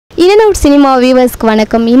In and Out Cinema viewers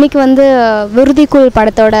வணக்கம். இன்னைக்கு வந்து UruthiKol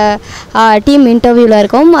படத்தோட டீம் இன்டர்வியூல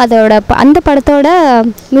இருக்கோம். அதோட அந்த படத்தோட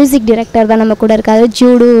மியூசிக் டைரக்டர் தான் நம்ம கூட இருக்காரு.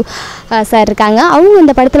 Jude சார் இருக்காங்க. அவங்க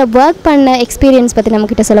இந்த படத்துல வர்க் பண்ண எக்ஸ்பீரியன்ஸ் பத்தி நம்ம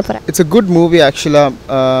கிட்ட சொல்ல போறாங்க. It's a good movie actually.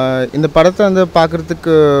 இந்த படத்தை வந்து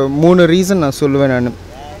பார்க்கிறதுக்கு மூணு ரீசன் நான் சொல்லுவேன் நான்.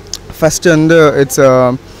 ஃபர்ஸ்ட் வந்து இட்ஸ்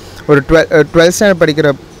ஒரு 12th ஸ்டாண்டர்ட்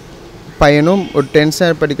படிக்கிற பையனும் ஒரு 10th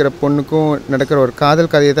ஸ்டாண்டர்ட் படிக்கிற பொண்ணுக்கும் நடக்கிற ஒரு காதல்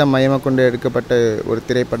கதையை தான் மையமாக கொண்டு எடுக்கப்பட்ட ஒரு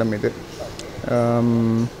திரைப்படம் இது.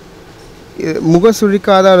 முகம்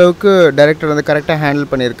சுழிக்காத அளவுக்கு டைரக்டர் வந்து கரெக்டாக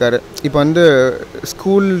ஹேண்டில் பண்ணியிருக்காரு. இப்போ வந்து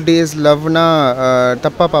ஸ்கூல் டேஸ் லவ்னா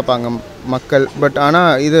தப்பாக பார்ப்பாங்க மக்கள், பட்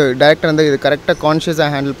ஆனால் இது டைரக்டர் வந்து இது கரெக்டாக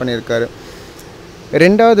கான்ஷியஸாக ஹேண்டில் பண்ணியிருக்காரு.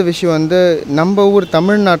 ரெண்டாவது விஷயம் வந்து நம்ம ஊர்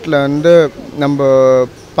தமிழ்நாட்டில் வந்து நம்ம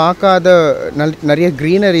பார்க்காத நிறைய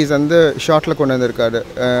க்ரீனரிஸ் வந்து ஷார்ட்டில் கொண்டு வந்திருக்காரு.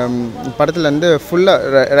 படத்தில் வந்து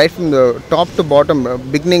ஃபுல்லாக right from the top to bottom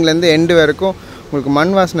பிகினிங்லேருந்து end வரைக்கும் உங்களுக்கு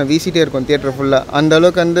மண் வாசனை வீசிட்டே இருக்கும் தியேட்டர் ஃபுல்லாக. அந்த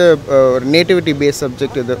அளவுக்கு வந்து ஒரு நேட்டிவிட்டி பேஸ்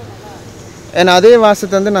சப்ஜெக்ட் இது. ஏன்னா அதே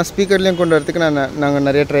வாசத்தை வந்து நான் ஸ்பீக்கர்லேயும் கொண்டு வரதுக்கு நாங்கள்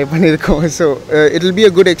நிறைய ட்ரை பண்ணியிருக்கோம். So it will be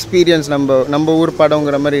a good experience. நம்ம ஊர்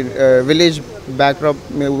படங்கிற மாதிரி வில்லேஜ் பேக்ராப்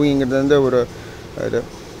மூவிங்கிறது வந்து ஒரு இது.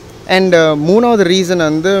 அண்ட் மூணாவது ரீசன்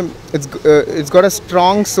வந்து it's got a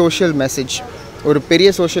strong social message. ஒரு பெரிய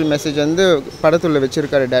சோஷியல் மெசேஜ் வந்து படத்துள்ள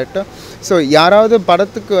வச்சுருக்காரு டேரக்டர். ஸோ யாராவது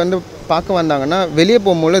படத்துக்கு வந்து பார்க்க வந்தாங்கன்னா வெளியே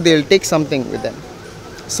போகும்போது they will take something with them.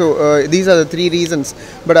 So these are the 3 reasons.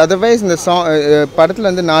 But otherwise இந்த படத்தில்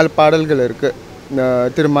வந்து 4 பாடல்கள் இருக்குது.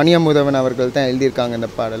 திரு மணியமுதவன் அவர்கள் தான் எழுதியிருக்காங்க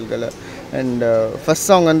இந்த பாடல்களை. அண்ட் ஃபஸ்ட்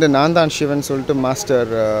சாங் வந்து நான் தான் சிவன் சொல்லிட்டு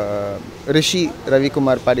மாஸ்டர் ரிஷி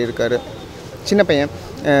ரவிக்குமார் பாடியிருக்காரு. சின்ன பையன்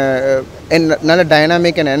நல்ல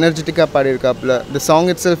டைனாமிக் அண்ட் எனர்ஜெட்டிக்காக பாடியிருக்காப்புல. The song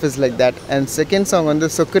it self is like that. And second song வந்து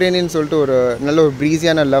சொக்கரேனின்னு சொல்லிட்டு ஒரு நல்ல ஒரு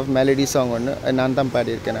ப்ரீஸியான லவ் மெலடி சாங் ஒன்று நான் தான்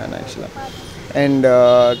பாடியிருக்கேன் நான் ஆக்சுவலாக. அண்ட்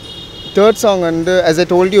தேர்ட் சாங் வந்து as I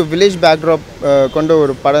told you village backdrop கொண்ட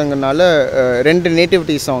ஒரு படங்கனால 2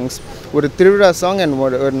 நேட்டிவிட்டி சாங்ஸ், ஒரு திருவிழா சாங் அண்ட்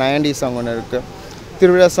ஒரு நயண்டி சாங் ஒன்று இருக்குது.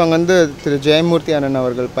 திருவிழா சாங் வந்து திரு ஜெயமூர்த்தி அண்ணன்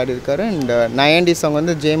அவர்கள் பாடியிருக்காரு. அண்ட் நயண்டி சாங்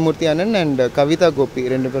வந்து ஜெயமூர்த்தி அண்ணன் அண்ட் கவிதா கோபி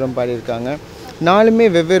 2 பேரும் பாடியிருக்காங்க. 4மே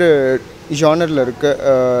வெவ்வேறு ஜானரில்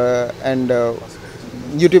இருக்குது. அண்ட்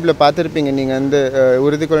யூடியூப்பில் பார்த்துருப்பீங்க நீங்கள் வந்து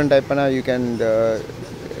உறுதிக்கோலன் டைப் பண்ணால் you can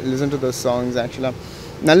listen to those songs. ஆக்சுவலாக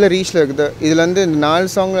நல்ல ரீச்சில் இருக்குது. இதில் வந்து இந்த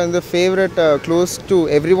 4 சாங்கில் வந்து favourite close to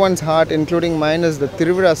every once heart including mine is the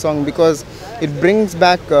திருவிழா song. Because it brings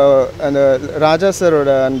back அந்த ராஜா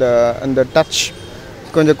சரோட அந்த டச்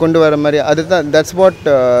கொஞ்சம் கொண்டு வர மாதிரி. அதுதான் that's what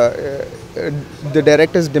the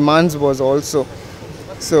directors demands was also.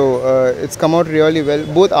 So it's come out really well.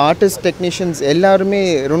 Both artist technicians எல்லாருமே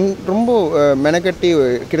ரொம்ப மெனக்கட்டி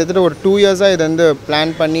கிட்டத்தட்ட ஒரு 2 இயர்ஸாக இதை வந்து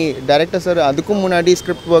பிளான் பண்ணி டைரக்டர் சார் அதுக்கும் முன்னாடி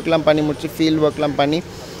ஸ்கிரிப்ட் ஒர்க்லாம் பண்ணி முடிச்சு ஃபீல்ட் ஒர்க்லாம் பண்ணி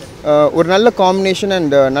ஒரு நல்ல காம்பினேஷன்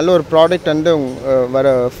அண்ட் நல்ல ஒரு ப்ராடக்ட் வந்து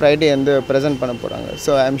வர ஃப்ரைடே வந்து ப்ரெசென்ட் பண்ண போகிறாங்க.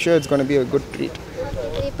 So I am sure it's gonna be a good treat.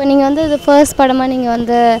 இப்போ நீங்கள் வந்து இது ஃபர்ஸ்ட் படமாக நீங்கள்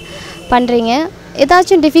வந்து பண்ணுறீங்க.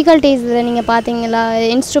 ஏதாச்சும் டிஃபிகல்ட்டிஸ் இதில் நீங்கள் பார்த்தீங்களா?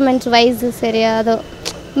 இன்ஸ்ட்ருமெண்ட்ஸ் வைஸ் சரி, அதோ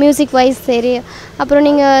மியூசிக் வைஸ் சரி, அப்புறம்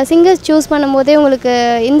நீங்கள் சிங்கர்ஸ் சூஸ் பண்ணும்போதே உங்களுக்கு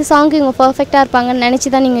இந்த சாங்க்கு இவங்க பர்ஃபெக்டாக இருப்பாங்கன்னு நினச்சி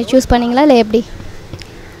தான் நீங்கள் சூஸ் பண்ணிங்களா இல்லை எப்படி?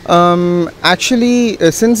 Actually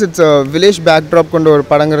since it's village backdrop கொண்ட ஒரு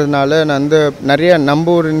படங்கிறதுனால நான் வந்து நிறைய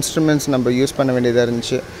நம்ம ஒரு இன்ஸ்ட்ருமெண்ட்ஸ் நம்ம யூஸ் பண்ண வேண்டியதாக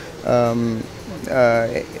இருந்துச்சு.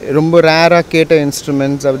 ரொம்ப ரேராக கேட்ட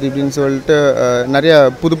இன்ஸ்ட்ருமெண்ட்ஸ் அப்படி இப்படின்னு சொல்லிட்டு நிறையா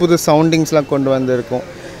புது சவுண்டிங்ஸ்லாம் கொண்டு வந்திருக்கோம்.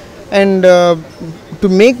 And to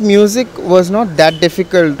make music was not that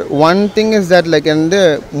difficult. One thing is that like and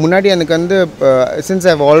munadi எனக்கு வந்து since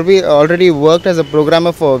I've already worked as a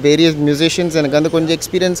programmer for various musicians எனக்கு வந்து கொஞ்சம்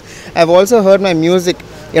experience. I've also heard my music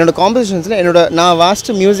என்னோட காம்போசிஷன்ஸில் நான்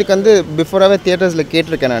vast music வந்து பிஃபோராகவே தியேட்டர்ஸில்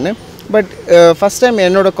கேட்டிருக்கேன் நான். பட் ஃபஸ்ட் டைம்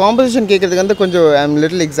என்னோட காம்போசிஷன் கேட்குறதுக்கு வந்து கொஞ்சம் I am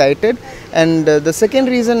little excited. And the second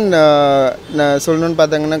reason நான் சொல்லணுன்னு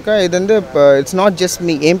பார்த்தாங்கனாக்கா இது வந்து இட்ஸ் நாட் ஜஸ்ட்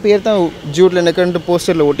மீ. என் பேர் தான் ஜூட் லினிக்கர்ன்ட்டு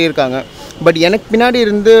போஸ்டரில் ஒட்டியிருக்காங்க. பட் எனக்கு பின்னாடி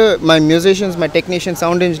இருந்து my musicians, my technician,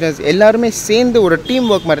 sound engineers எல்லாருமே சேர்ந்து ஒரு டீம்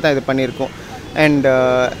ஒர்க் மாதிரி தான் இது பண்ணியிருக்கோம். And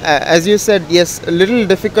as you said, yes, a little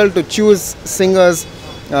difficult to choose singers.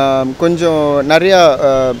 கொஞ்சம் நிறையா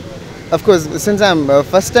of course since I'm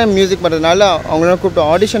first time music பண்ணுறதுனால அவங்கள கூப்பிட்டு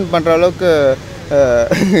ஆடிஷன் பண்ணுற அளவுக்கு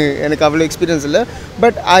எனக்கு அவ்வளோ எக்ஸ்பீரியன்ஸ் இல்லை.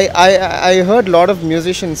 But I heard lot of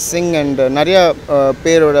musicians Singh and நிறையா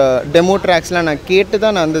பேரோட டெமோ ட்ராக்ஸ்லாம் நான் கேட்டு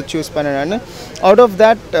தான் நான் வந்து சூஸ் பண்ணேன் நான். அவுட் ஆஃப்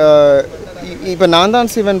தேட் இப்போ நான்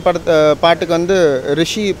தான் சிவன் பாட்டுக்கு வந்து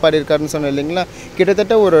ரிஷி பாடியிருக்காருன்னு சொன்னேன் இல்லைங்களா.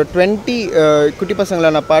 கிட்டத்தட்ட ஒரு 20 குட்டி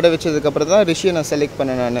பசங்களை நான் பாட வச்சதுக்கப்புறம் தான் ரிஷியை நான் செலக்ட்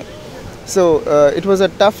பண்ணேன் நான். So it was a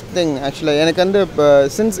tough thing actually. எனக்கு வந்து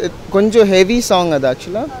since it கொஞ்சம் heavy song அது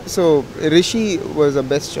actually, so Rishi was the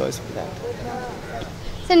best choice for that.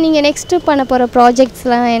 Sir நீங்கள் நெக்ஸ்ட்டு பண்ண போகிற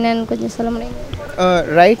ப்ராஜெக்ட்ஸ்லாம் என்னென்னு கொஞ்சம் சொல்ல முடியும்?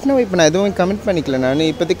 ரைட் நோ இப்போ நான் எதுவும் கமெண்ட் பண்ணிக்கல. நான்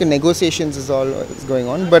இப்போதைக்கு negotiations is all is going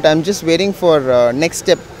on. But I'm just waiting for next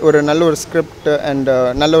step. ஒரு நல்ல ஒரு ஸ்கிரிப்ட் அண்ட்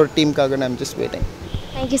நல்ல ஒரு டீமுக்காக நான் just waiting.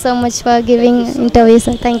 Thank you so much for giving interview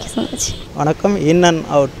sir. Thank you so much. வணக்கம். In and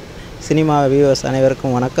out cinema viewers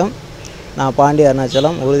அனைவருக்கும் வணக்கம். நான் பாண்டி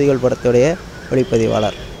அருணாச்சலம், உறுதிகோள் படத்துடைய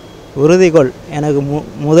ஒளிப்பதிவாளர். உறுதிகோள் எனக்கு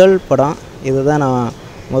முதல் படம். இதுதான் நான்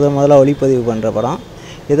முதல்ல ஒளிப்பதிவு பண்ணுற படம்.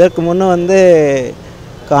 இதற்கு முன்னே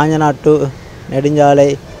காஞ்சனா 2, நெடுஞ்சாலை,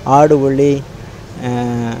 ஆடுபுள்ளி,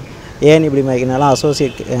 ஏன் இப்படி மைக்கினாலும்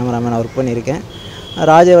அசோசியேட் கேமராமேன் ஒர்க் பண்ணியிருக்கேன்.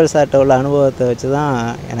 ராஜவேல் சார்கிட்ட உள்ள அனுபவத்தை வச்சு தான்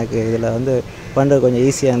எனக்கு இதில் பண்ணுறது கொஞ்சம்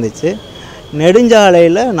ஈஸியாக இருந்துச்சு.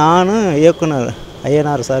 நெடுஞ்சாலையில் நானும் இயக்குனர்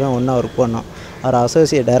ஐயனார் சாரும் ஒன்றா ஒர்க் பண்ணோம். அவர்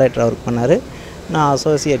அசோசியேட் டைரக்டராக ஒர்க் பண்ணார், நான்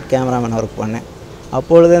அசோசியேட் கேமராமேன் ஒர்க் பண்ணேன்.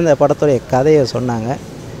 அப்பொழுது இந்த படத்துடைய கதையை சொன்னாங்க.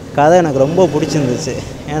 கதை எனக்கு ரொம்ப பிடிச்சிருந்துச்சு.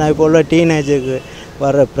 ஏன்னா இப்போ உள்ள டீனேஜுக்கு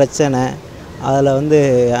வர்ற பிரச்சனை, அதில்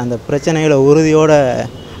அந்த பிரச்சனைகளை உறுதியோடு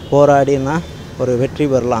போராடினா ஒரு வெற்றி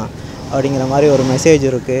பெறலாம் அப்படிங்கிற மாதிரி ஒரு மெசேஜ்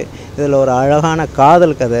இருக்குது. இதில் ஒரு அழகான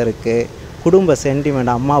காதல் கதை இருக்குது, குடும்ப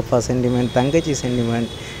சென்டிமெண்ட், அம்மா அப்பா சென்டிமெண்ட், தங்கச்சி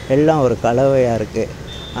சென்டிமெண்ட் எல்லாம் ஒரு கலவையாக இருக்குது.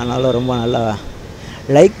 அதனால் ரொம்ப நல்லா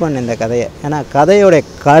லைக் பண்ணேன் இந்த கதையை. ஏன்னா கதையோடைய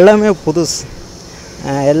களமே புதுசு.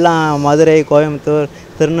 எல்லாம் மதுரை, கோயம்புத்தூர்,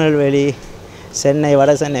 திருநெல்வேலி, சென்னை,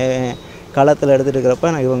 வட சென்னை களத்தில் எடுத்துகிட்டு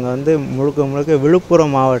இருக்கிறப்ப இவங்க முழுக்க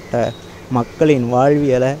விழுப்புரம் மாவட்ட மக்களின்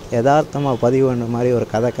வாழ்வியலை யதார்த்தமாக பதிவு பண்ண மாதிரி ஒரு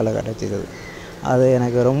கதைக்களை கிடச்சிது. அது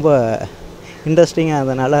எனக்கு ரொம்ப இன்ட்ரெஸ்டிங்காக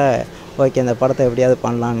இருந்ததுனால ஓகே இந்த படத்தை எப்படியாவது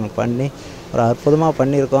பண்ணலான்னு பண்ணி ஒரு அற்புதமாக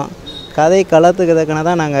பண்ணியிருக்கோம். கதை களத்துக்கு தக்கன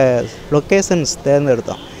தான் நாங்கள் லொக்கேஷன்ஸ்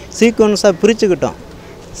தேர்ந்தெடுத்தோம். சீக்வன்ஸாக பிரிச்சுக்கிட்டோம்.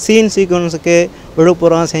 சீன் சீக்வன்ஸுக்கு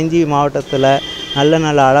விழுப்புரம், செஞ்சி மாவட்டத்தில்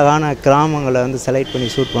நல்ல அழகான கிராமங்களை செலக்ட் பண்ணி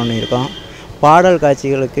ஷூட் பண்ணியிருக்கோம். பாடல்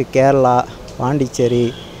காட்சிகளுக்கு கேரளா, பாண்டிச்சேரி,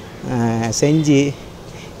 செஞ்சி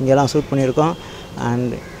இங்கெல்லாம் ஷூட் பண்ணியிருக்கோம்.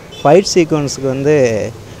 அண்ட் ஃபைட் சீக்வன்ஸுக்கு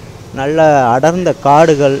நல்ல அடர்ந்த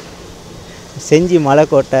காடுகள், செஞ்சி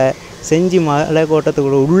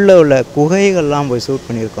மலைக்கோட்டத்துக்குள்ள உள்ள குகைகள்லாம் போய் ஷூட்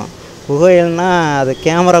பண்ணியிருக்கோம். குகைகள்னால் அது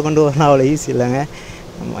கேமரா கொண்டு வரலாம் அவ்வளோ ஈஸி இல்லைங்க.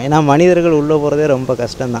 ஏன்னா மனிதர்கள் உள்ளே போகிறதே ரொம்ப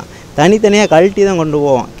கஷ்டம்தான். தனித்தனியாக கழட்டி தான் கொண்டு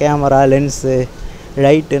போவோம். கேமரா, லென்ஸு,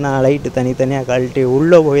 லைட்டு தனித்தனியாக கழட்டி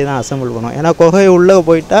உள்ளே போய் தான் அசம்பிள் பண்ணுவோம். ஏன்னா குகை உள்ளே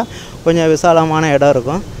போயிட்டால் கொஞ்சம் விசாலமான இடம்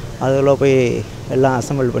இருக்கும், அதில் போய் எல்லாம்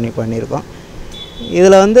அசம்பிள் பண்ணியிருக்கோம்.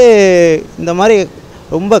 இதில் இந்த மாதிரி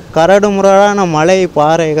ரொம்ப கரடு முரடான மலை,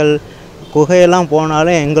 பாறைகள், குகையெல்லாம்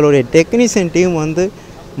போனாலும் எங்களுடைய டெக்னீஷியன் டீம்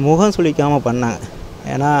முகம் சுளிக்காமல் பண்ணாங்க.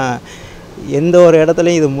 ஏன்னா எந்த ஒரு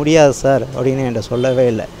இடத்துலையும் இது முடியாது சார் அப்படின்னு என்கிட்ட சொல்லவே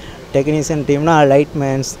இல்லை. Technician டீம்னா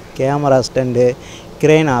lightmen, camera stunt,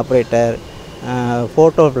 grain operator,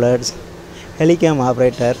 photo floods, helicam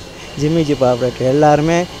operator, Jimmy zip operator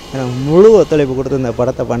எல்லாருமே எனக்கு முழு ஒத்துழைப்பு கொடுத்து இந்த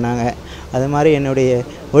படத்தை பண்ணாங்க. அது மாதிரி என்னுடைய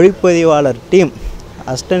ஒளிப்பதிவாளர் டீம்,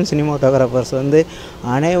 அசிஸ்டன்ட் சினிமாட்டோகிராஃபர்ஸ்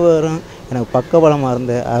அனைவரும் எனக்கு பக்கபலமாக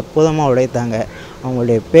இருந்து அற்புதமாக உழைத்தாங்க.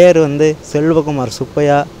 அவங்களுடைய பேர் செல்வகுமார்,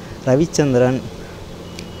 சுப்பையா, ரவிச்சந்திரன்,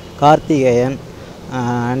 கார்த்திகேயன்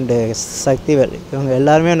அண்டு சக்திவேல், இவங்க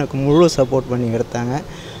எல்லாருமே எனக்கு முழு சப்போர்ட் பண்ணி எடுத்தாங்க.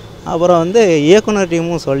 அப்புறம் இயக்குனர்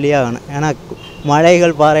டீமும் சொல்லியே ஆகணும். ஏன்னா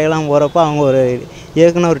மலைகள், பாறைகள்லாம் போகிறப்ப அவங்க ஒரு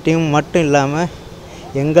இயக்குனர் டீம் மட்டும் இல்லாமல்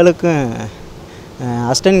எங்களுக்கும்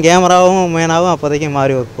அசிஸ்டன்ட் கேமராவும் மெயினாகவும் அப்போதைக்கு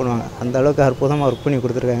மாறி ஒர்க் பண்ணுவாங்க. அந்தளவுக்கு அற்புதமாக ஒர்க் பண்ணி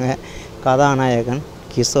கொடுத்துருக்காங்க. கதாநாயகன்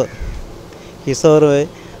கிஷோர்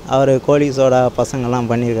அவர் கோலிஸோட பசங்கள்லாம்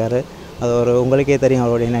பண்ணியிருக்காரு. அது ஒரு உங்களுக்கே தெரியும்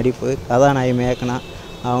அவருடைய நடிப்பு. கதாநாயகி மேகனா,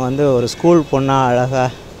 அவங்க ஒரு ஸ்கூல் பொண்ணாக அழகாக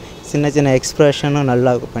சின்ன எக்ஸ்ப்ரெஷனும்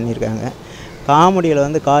நல்லா பண்ணியிருக்காங்க.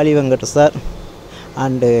 காமெடியில் காளி Venkat sir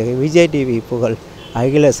and Vijay TV புகழ்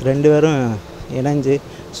அகிலேஷ் 2 பேரும் இணைஞ்சு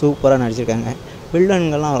சூப்பராக நடிச்சிருக்காங்க.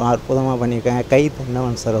 வில்லன்கள்லாம் அற்புதமாக பண்ணியிருக்காங்க. கை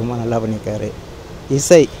தண்டவன் சார் ரொம்ப நல்லா பண்ணியிருக்காரு.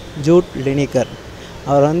 இசை ஜூட், லினிக்கர்,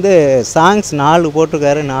 அவர் சாங்ஸ் 4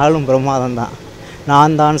 போட்டிருக்காரு. 4ம் பிரமாதம் தான்.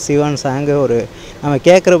 நான் தான் சிவன் சாங்கு ஒரு நம்ம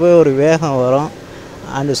கேட்குறப்ப ஒரு வேகம் வரும்.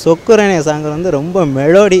 அந்த சொக்குரனே சாங்கு ரொம்ப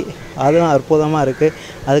மெலோடி, அதுவும் அற்புதமாக இருக்குது.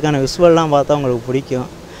 அதுக்கான விசுவல்லாம் பார்த்தா உங்களுக்கு பிடிக்கும்.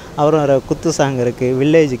 அப்புறம் ஒரு குத்து சாங் இருக்குது,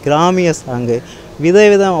 வில்லேஜ் கிராமிய சாங்கு,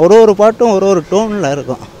 விதம் ஒரு பாட்டும் ஒரு டோனில்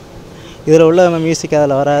இருக்கும். இதில் உள்ள மியூசிக்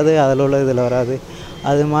அதில் வராது, அதில் உள்ள இதில் வராது.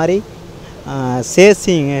 அது மாதிரி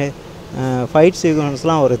சேசிங்கு, ஃபைட்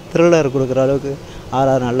சீக்வன்ஸ்லாம் ஒரு த்ரில்லர் கொடுக்குற அளவுக்கு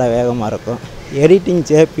ஆர்ஆர் நல்லா வேகமாக இருக்கும். எடிட்டிங்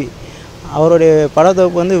ஜேபி, அவருடைய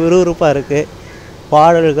படத்தொகுப்பு விறுவிறுப்பாக இருக்குது.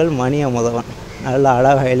 பாடல்கள் மணி அமுதவன் நல்லா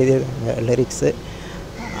அழகாக எழுதியிருக்காங்க லிரிக்ஸு.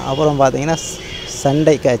 அப்புறம் பார்த்திங்கன்னா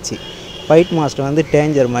சண்டை காட்சி, ஃபைட் மாஸ்டர்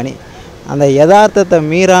டேஞ்சர் மணி, அந்த யதார்த்தத்தை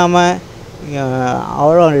மீறாமல்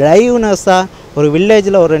அவ்வளோ லைவ்னஸ்ஸாக ஒரு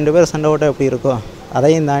வில்லேஜில் ஒரு 2 பேர் சண்டை போட்டால் எப்படி இருக்கும்,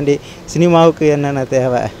 அதையும் தாண்டி சினிமாவுக்கு என்னென்ன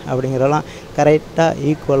தேவை அப்படிங்கிறலாம் கரெக்டாக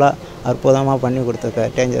ஈக்குவலாக அற்புதமாக பண்ணி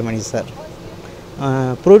கொடுத்துருக்கார் டேஞ்சர் மணி சார்.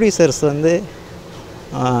 ப்ரொடியூசர்ஸ்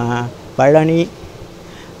பழனி,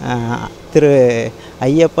 திரு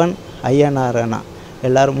ஐயப்பன், ஐயனார் அண்ணா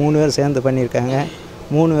எல்லோரும் 3 பேர் சேர்ந்து பண்ணியிருக்காங்க.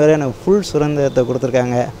 3 பேரும் எனக்கு ஃபுல் சுதந்திரத்தை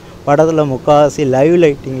கொடுத்துருக்காங்க. படத்தில் முக்கால்வாசி லைவ்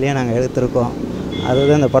லைட்டிங்லேயே நாங்கள் எடுத்திருக்கோம்.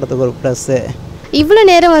 அதுதான் இந்த படத்துக்கு ஒரு ப்ளஸ்ஸு. இவ்வளோ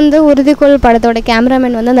நேரம் வந்து உறுதிக்கோள் படத்தோட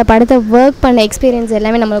கேமராமேன் வந்து அந்த படத்தை ஒர்க் பண்ண எக்ஸ்பீரியன்ஸ்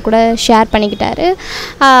எல்லாமே நம்மளை கூட ஷேர் பண்ணிக்கிட்டாரு.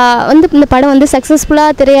 வந்து இந்த படம் வந்து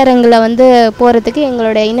சக்ஸஸ்ஃபுல்லாக திரையரங்கில் வந்து போகிறதுக்கு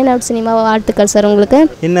எங்களோட இன் அண்ட் அவுட் சினிமா வாழ்த்துக்கள் சார். உங்களுக்கு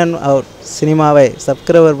இன் அண்ட் அவுட் சினிமாவை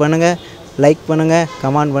சப்ஸ்கிரைபர் பண்ணுங்கள், லைக் பண்ணுங்கள்,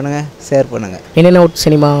 கமெண்ட் பண்ணுங்கள், ஷேர் பண்ணுங்கள். இன் அண்ட் அவுட்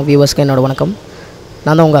சினிமா வியூவர்ஸ்க்கு என்னோடய வணக்கம்.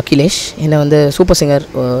 நான் தான் உங்கள் அகிலேஷ். என்னை வந்து சூப்பர் சிங்கர்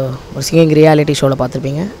ஒரு சிங்கிங் ரியாலிட்டி ஷோவில்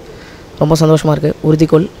பார்த்துருப்பீங்க. ரொம்ப சந்தோஷமாக இருக்குது.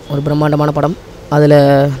 உறுதிக்கோள் ஒரு பிரம்மாண்டமான படம். அதில்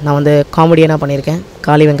நான் வந்து காமெடியனாக பண்ணியிருக்கேன்.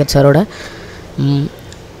 காளி வெங்கட் சாரோட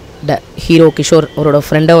ஹீரோ கிஷோர் அவரோட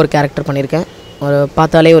ஃப்ரெண்டாக ஒரு கேரக்டர் பண்ணியிருக்கேன். ஒரு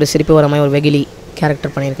பார்த்தாலே ஒரு சிரிப்பு வர மாதிரி ஒரு வெகிலி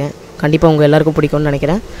கேரக்டர் பண்ணியிருக்கேன். கண்டிப்பாக உங்கள் எல்லாருக்கும் பிடிக்கும்னு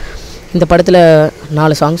நினைக்கிறேன். இந்த படத்தில்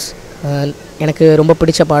 4 சாங்ஸ். எனக்கு ரொம்ப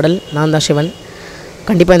பிடிச்ச பாடல் நான் தான் சிவன்.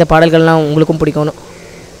 கண்டிப்பாக இந்த பாடல்கள்லாம் உங்களுக்கும் பிடிக்கணும்.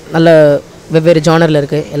 நல்ல வெவ்வேறு ஜானரில்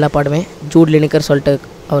இருக்குது எல்லா பாட்டுமே. ஜூட் லினிக்கர் சொல்லிட்டு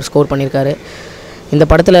அவர் ஸ்கோர் பண்ணியிருக்காரு. இந்த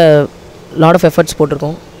படத்தில் லாட் ஆஃப் எஃபர்ட்ஸ்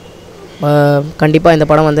போட்டிருக்கோம். கண்டிப்பாக இந்த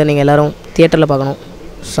படம் வந்து நீங்கள் எல்லோரும் தியேட்டரில் பார்க்கணும்.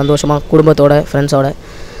 சந்தோஷமாக குடும்பத்தோட ஃப்ரெண்ட்ஸோட.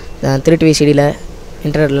 திருட்டு விசிடியில்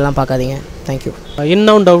இன்டர்நெட்லாம் பார்க்காதீங்க. தேங்க்யூ. இன்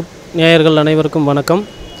அண்ட் அவுட் நேயர்கள் அனைவருக்கும் வணக்கம்.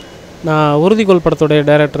 நான் உறுதிக்கோள் படத்துடைய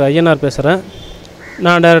டைரக்டர் ஐயனார் பேசுகிறேன்.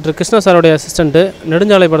 நான் டைரக்டர் கிருஷ்ணா சாரோடைய அசிஸ்டண்ட்டு.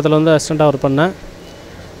 நெடுஞ்சாலை படத்தில் வந்து அசிஸ்டண்ட்டாக ஒர்க் பண்ணேன்.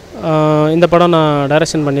 இந்த படம் நான்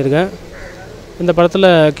டைரக்ஷன் பண்ணியிருக்கேன். இந்த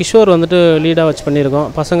படத்தில் கிஷோர் வந்துட்டு லீடாக வச்சு பண்ணியிருக்கோம்.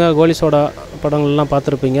 பசங்க கோலி சோடா படங்கள்லாம்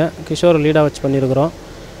பார்த்துருப்பீங்க. கிஷோர் லீடாக வச்சு பண்ணியிருக்கிறோம்.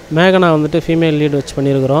 மேகனா வந்துட்டு ஃபீமேல் லீடு வச்சு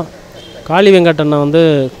பண்ணியிருக்கிறோம். காளி வெங்கட் அண்ணா வந்து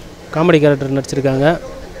காமெடி கேரக்டர் நடிச்சிருக்காங்க.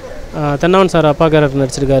 தென்னாவன் சார் அப்பா கேரக்டர்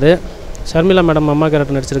நடிச்சிருக்காரு. ஷர்மிளா மேடம் அம்மா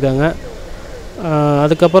கேரக்டர் நடிச்சிருக்காங்க.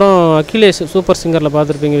 அதுக்கப்புறம் அகிலேஷ் சூப்பர் சிங்கரில்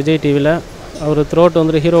பார்த்துருப்பீங்க விஜய் டிவியில். அவர் த்ரோட்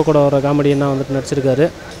வந்துட்டு ஹீரோ கூட வர காமெடியன்னா வந்துட்டு நடிச்சிருக்காரு.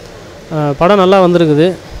 படம் நல்லா வந்திருக்குது.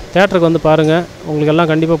 தேட்டருக்கு வந்து பாருங்கள். உங்களுக்கு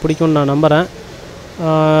எல்லாம் கண்டிப்பாக பிடிக்கும்னு நான் நம்புகிறேன்.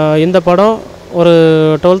 இந்த படம் ஒரு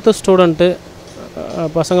 12th ஸ்டூடெண்ட்டு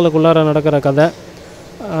பசங்களுக்குள்ளார நடக்கிற கதை.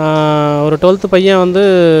 ஒரு 12th பையன் வந்து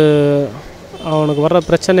அவனுக்கு வர்ற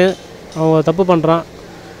பிரச்சனை, அவன் தப்பு பண்ணுறான்.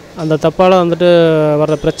 அந்த தப்பால் வந்துட்டு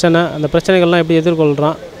வர்ற பிரச்சனை, அந்த பிரச்சனைகள்லாம் எப்படி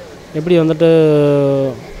எதிர்கொள்கிறான், எப்படி வந்துட்டு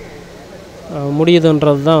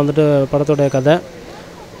முடியுதுன்றது தான் வந்துட்டு படத்துடைய கதை.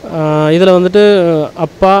 இதில் வந்துட்டு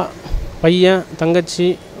அப்பா, பையன், தங்கச்சி,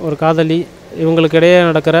 ஒரு காதலி இவங்களுக்கு இடையே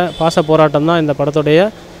நடக்கிற பாச போராட்டம் தான் இந்த படத்துடைய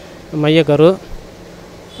மையக்கரு.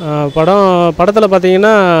 படத்தில்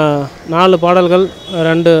பார்த்திங்கன்னா 4 பாடல்கள்,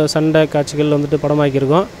 2 சண்டை காட்சிகள் வந்துட்டு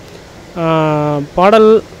படமாக்கியிருக்கோம். பாடல்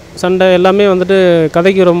சண்டை எல்லாமே வந்துட்டு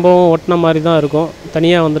கதைக்கு ரொம்பவும் ஒட்டின மாதிரி தான் இருக்கும்.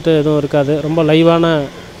 தனியாக வந்துட்டு எதுவும் இருக்காது. ரொம்ப லைவான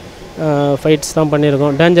ஃபைட்ஸ் தான்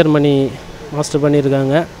பண்ணியிருக்கோம். டேஞ்சர் மணி மாஸ்டர்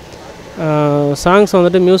பண்ணியிருக்காங்க. சாங்ஸ்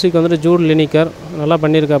வந்துட்டு மியூசிக் வந்துட்டு ஜூட் லினிக்கர் நல்லா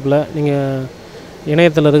பண்ணியிருக்காப்புல. நீங்கள்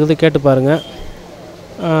இணையத்தில் இருக்குது கேட்டு பாருங்கள்.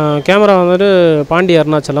 கேமரா வந்துட்டு பாண்டி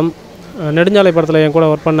அருணாச்சலம். நெடுஞ்சாலை படத்தில் என் கூட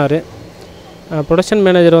ஒர்க் பண்ணார். ப்ரொடக்ஷன்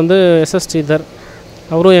மேனேஜர் வந்து எஸ்எஸ் ஸ்ரீதர்.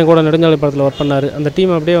 அவரும் என் கூட நெடுஞ்சாலை படத்தில் ஒர்க் பண்ணார். அந்த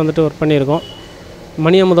டீம் அப்படியே வந்துட்டு ஒர்க் பண்ணியிருக்கோம்.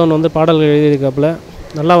 மணி அமுதன் வந்து பாடல்கள் எழுதியிருக்காப்புல.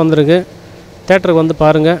 நல்லா வந்திருக்கு. தேட்டருக்கு வந்து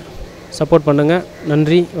பாருங்கள், சப்போர்ட் பண்ணுங்கள்.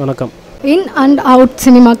 நன்றி, வணக்கம். இன் அண்ட் அவுட்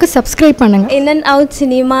சினிமாவுக்கு சப்ஸ்கிரைப் பண்ணுங்கள். In and out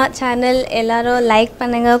cinema channel எல்லாரும் லைக்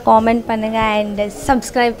பண்ணுங்கள், காமெண்ட் பண்ணுங்கள் அண்ட்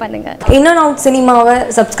சப்ஸ்கிரைப் பண்ணுங்கள். இன் அண்ட் அவுட் சினிமாவை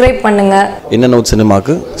சப்ஸ்கிரைப் பண்ணுங்கள். இன் அண்ட் அவுட்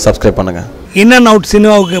சினிமாவுக்கு சப்ஸ்கிரைப் பண்ணுங்கள். இன் அண்ட் அவுட்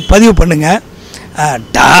சினிமாவுக்கு பதிவு பண்ணுங்கள்.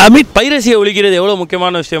 டாமிட் பைரசியை ஒழிக்கிறது எவ்வளோ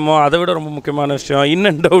முக்கியமான விஷயமோ அதை விட ரொம்ப முக்கியமான விஷயம் இன்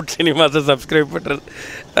அண்ட் அவுட் சினிமாஸை சப்ஸ்கிரைப் பண்ணுறது.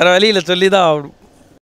 வேறு வழியில் சொல்லி தான் ஆகணும்.